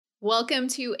Welcome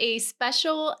to a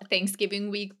special Thanksgiving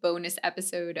week bonus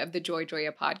episode of the Joy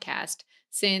Joya podcast.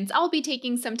 Since I'll be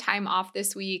taking some time off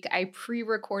this week, I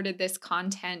pre-recorded this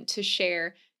content to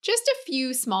share just a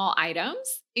few small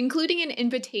items, including an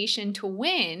invitation to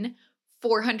win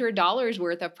 $400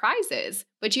 worth of prizes.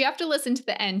 But you have to listen to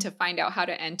the end to find out how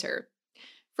to enter.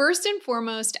 First and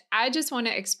foremost, I just want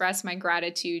to express my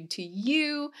gratitude to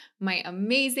you, my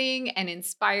amazing and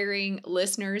inspiring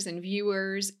listeners and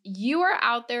viewers. You are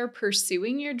out there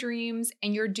pursuing your dreams,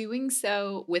 and you're doing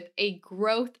so with a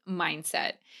growth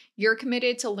mindset. You're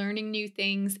committed to learning new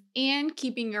things and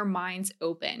keeping your minds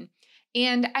open.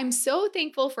 And I'm so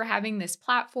thankful for having this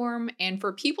platform and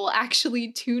for people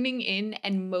actually tuning in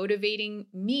and motivating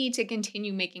me to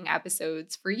continue making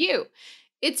episodes for you.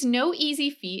 It's no easy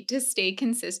feat to stay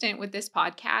consistent with this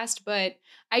podcast, but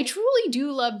I truly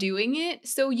do love doing it.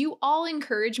 So you all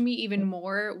encourage me even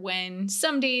more when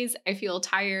some days I feel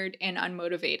tired and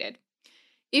unmotivated.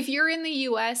 If you're in the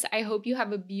US, I hope you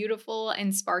have a beautiful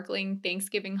and sparkling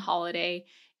Thanksgiving holiday.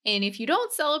 And if you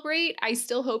don't celebrate, I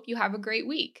still hope you have a great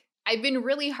week. I've been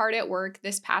really hard at work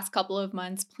this past couple of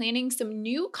months planning some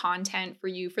new content for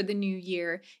you for the new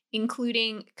year,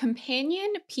 including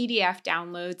companion PDF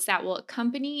downloads that will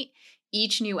accompany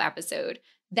each new episode.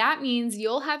 That means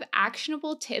you'll have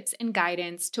actionable tips and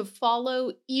guidance to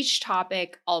follow each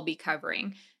topic I'll be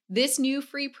covering. This new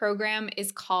free program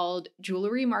is called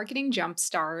Jewelry Marketing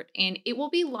Jumpstart, and it will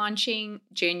be launching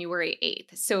January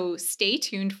 8th. So stay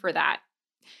tuned for that.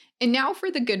 And now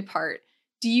for the good part.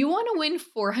 Do you want to win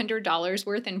 $400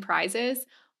 worth in prizes?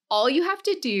 All you have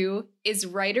to do is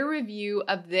write a review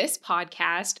of this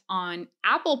podcast on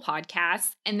Apple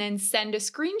Podcasts and then send a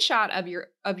screenshot of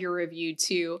your review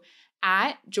to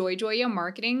at JoyJoya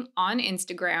Marketing on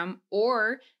Instagram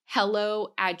or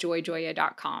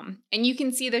hello@joyjoya.com. And you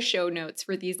can see the show notes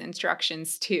for these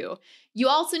instructions too. You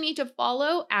also need to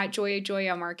follow at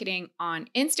JoyJoya Marketing on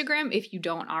Instagram if you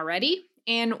don't already.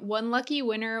 And one lucky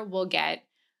winner will get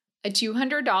a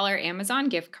 $200 Amazon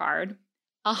gift card,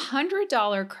 a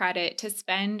 $100 credit to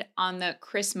spend on the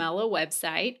Chris Mello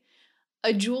website,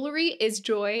 a Jewelry is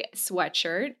Joy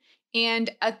sweatshirt, and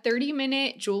a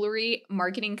 30-minute jewelry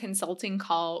marketing consulting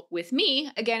call with me.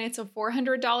 Again, it's a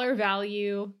 $400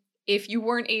 value. If you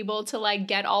weren't able to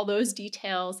get all those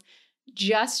details,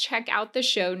 just check out the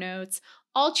show notes.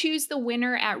 I'll choose the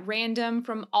winner at random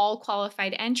from all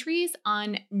qualified entries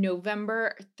on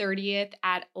November 30th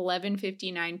at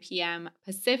 11:59 p.m.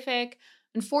 Pacific.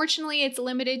 Unfortunately, it's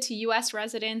limited to US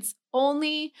residents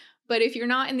only, but if you're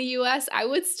not in the US, I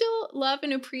would still love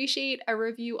and appreciate a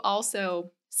review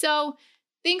also. So,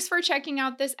 thanks for checking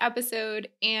out this episode,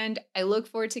 and I look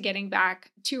forward to getting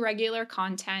back to regular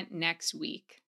content next week.